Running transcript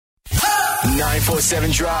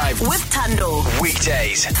947 Drive with Thando.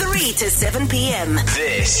 weekdays 3 to 7 p.m.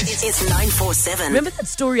 This is 947. Remember that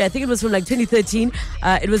story? I think it was from like 2013.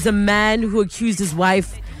 It was a man who accused his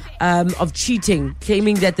wife of cheating,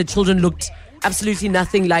 claiming that the children looked absolutely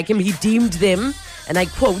nothing like him. He deemed them, and I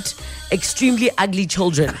quote, extremely ugly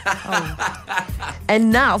children.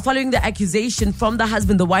 And now, following the accusation from the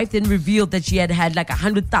husband, the wife then revealed that she had like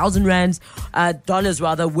 100,000 dollars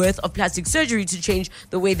worth of plastic surgery to change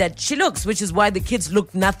the way that she looks, which is why the kids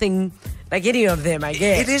look nothing like any of them, I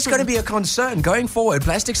guess. It is going to be a concern going forward.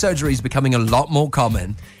 Plastic surgery is becoming a lot more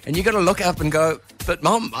common, and you're going to look up and go, but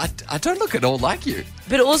Mom, I don't look at all like you.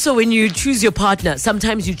 But also, when you choose your partner,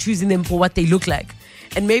 sometimes you're choosing them for what they look like.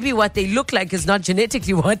 And maybe what they look like is not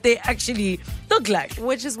genetically what they actually look like.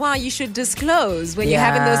 Which is why you should disclose when you're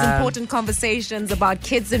having those important conversations about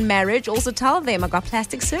kids and marriage. Also tell them I got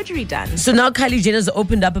plastic surgery done. So now Kylie Jenner's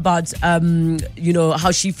opened up about,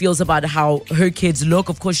 how she feels about how her kids look.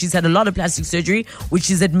 Of course, she's had a lot of plastic surgery, which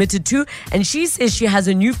she's admitted to. And she says she has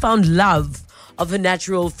a newfound love of her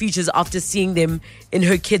natural features after seeing them in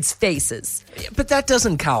her kids' faces. But that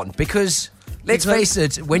doesn't count because... Let's face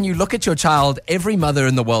it, when you look at your child, every mother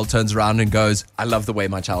in the world turns around and goes, I love the way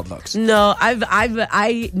my child looks. No,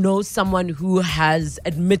 I know someone who has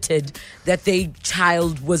admitted that their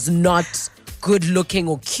child was not good looking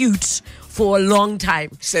or cute for a long time.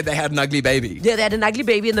 Said they had an ugly baby. Yeah, they had an ugly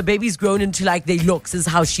baby and the baby's grown into like their looks is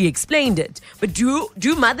how she explained it. But do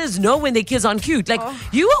mothers know when their kids aren't cute? Like,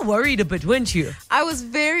 you were worried a bit, weren't you? I was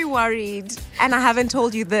very worried, and I haven't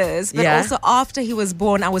told you this, but also after he was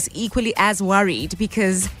born, I was equally as worried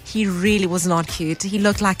because he really was not cute. He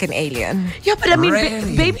looked like an alien. Yeah, but I mean,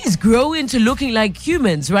 Really? babies grow into looking like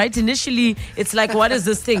humans, right? Initially, it's like, what is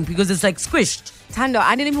this thing? Because it's like squished. Thando,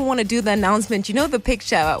 I didn't even want to do the announcement. You know the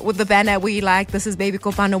picture with the banner where you like, this is baby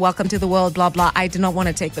Kopano, welcome to the world, blah, blah. I did not want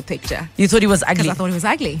to take the picture. You thought he was ugly? Because I thought he was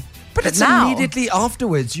ugly. But it's now, immediately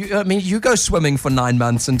afterwards. You go swimming for 9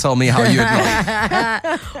 months and tell me how you'd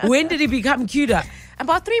look. When did he become cuter?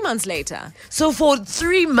 about 3 months later. So for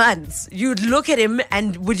 3 months, you'd look at him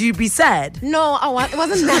and would you be sad? No, it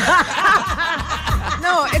wasn't that.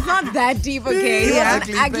 No, it's not that deep, okay? He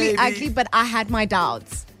wasn't ugly, but I had my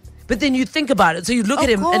doubts. But then you think about it. So you look at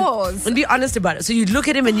him and be honest about it. So you look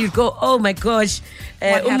at him and you go, oh my gosh,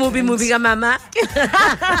 moving mama.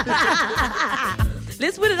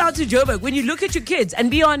 Let's put it out to Joburg. When you look at your kids and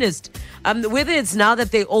be honest, whether it's now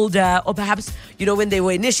that they're older or perhaps, when they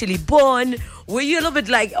were initially born, were you a little bit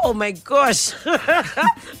like, oh my gosh,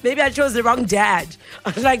 maybe I chose the wrong dad,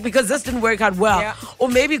 like because this didn't work out well. Yeah. Or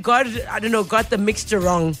maybe God, got the mixture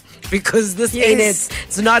wrong because this ain't it.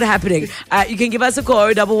 It's not happening. You can give us a call,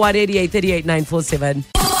 1188388947.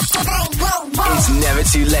 It's never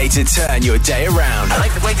too late to turn your day around. I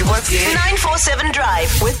like the way you work here. 947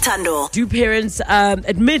 Drive with Thando. Do parents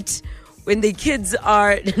admit when their kids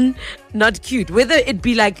are not cute, whether it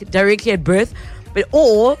be like directly at birth,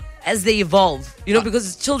 or as they evolve,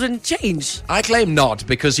 because children change? I claim not,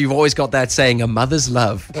 because you've always got that saying, a mother's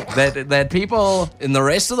love, that people in the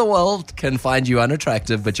rest of the world can find you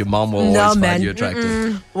unattractive, but your mom will always find you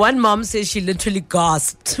attractive. One mom says she literally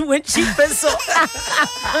gasped when she first saw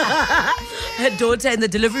her daughter in the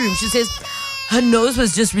delivery room. She says her nose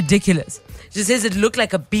was just ridiculous. She says it looked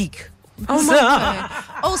like a beak. Oh my God.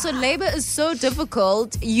 Also, labor is so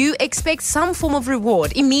difficult. You expect some form of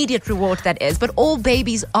reward, immediate reward that is, but all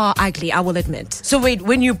babies are ugly, I will admit. So wait,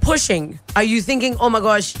 when you're pushing, are you thinking, oh my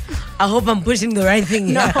gosh, I hope I'm pushing the right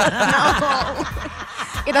thing? No.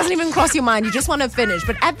 It doesn't even cross your mind. You just want to finish.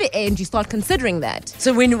 But at the end, you start considering that.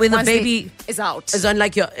 So when the baby is out, is on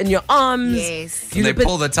like in your arms. Yes. And they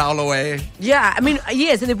pull the towel away. Yeah,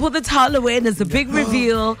 yes, and they pull the towel away and there's a big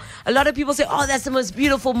reveal. A lot of people say, oh, that's the most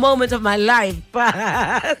beautiful moment of my life.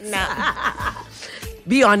 But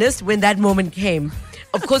be honest, when that moment came,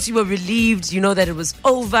 of course you were relieved, that it was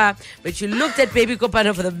over, but you looked at baby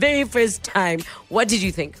Kopano for the very first time. What did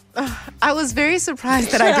you think? I was very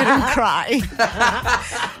surprised that I didn't cry.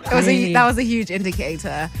 That was a huge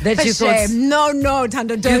indicator. That you thought... No,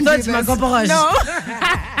 Thando, don't do this. No.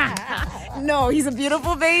 No, he's a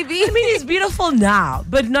beautiful baby. He's beautiful now,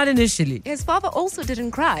 but not initially. His father also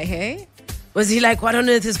didn't cry, hey? Was he like, what on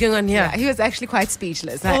earth is going on here? Yeah, he was actually quite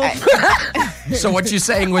speechless. So what you're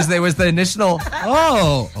saying was there was the initial,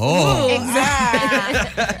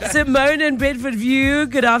 Exactly. Simone in Bedford View,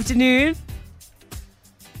 good afternoon.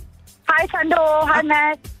 Hi, Thando. Hi,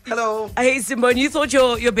 Matt. hello. Hey, Simone, you thought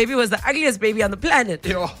your baby was the ugliest baby on the planet.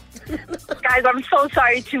 Yeah. Guys, I'm so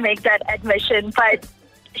sorry to make that admission, but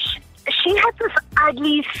she had this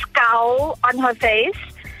ugly scowl on her face.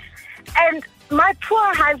 And my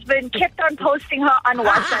poor husband kept on posting her on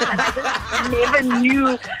WhatsApp, and I just never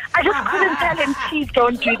knew. I just couldn't tell him, please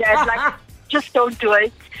don't do that. Like, just don't do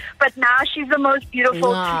it. But now she's the most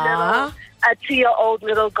beautiful 2-year-old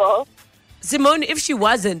little girl. Simone, if she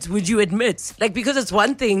wasn't, would you admit? Like, because it's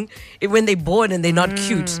one thing when they're born and they're not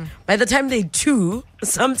cute. By the time they're 2,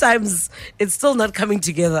 sometimes it's still not coming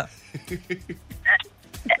together.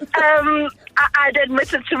 I'd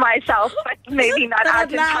admit it to myself, but maybe not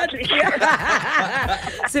out in public.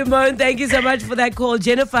 Simone, thank you so much for that call.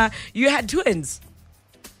 Jennifer, you had twins.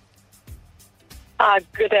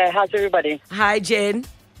 Good day. How's everybody? Hi, Jen.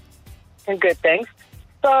 I'm good, thanks.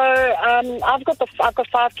 So I've got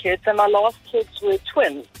 5 kids, and my last kids were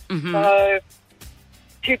twins. So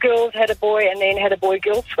 2 girls had a boy, and then had a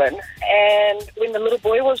boy-girl twin. And when the little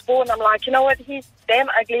boy was born, I'm like, you know what? He's damn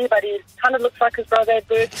ugly, but he kind of looks like his brother at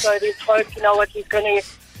birth. So there's hope. You know what?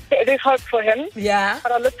 There's hope for him. Yeah.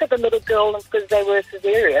 But I looked at the little girl, and because they were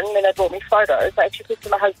cesarean, and they brought me photos. I actually said to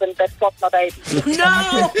my husband, "That's not my baby."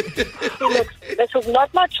 No. This was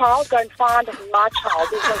not my child. Go and find my child.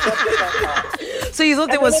 This was not my child. So you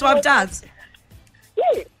thought they were swapped out?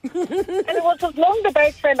 Yeah. And it was this long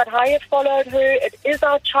debate saying that I had followed her. It is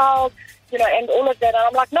our child, and all of that. And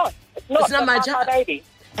I'm like, no, it's not. It's not my child. My baby.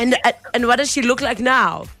 And what does she look like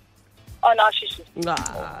now? Oh, no, she's just...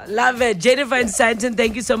 Love it. Jennifer and Santon,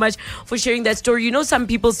 thank you so much for sharing that story. You know, some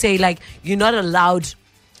people say, like, you're not allowed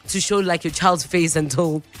to show, like, your child's face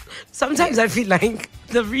until... Sometimes I feel like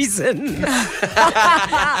the reason is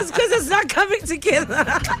because it's not coming together.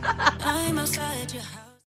 I'm outside your house.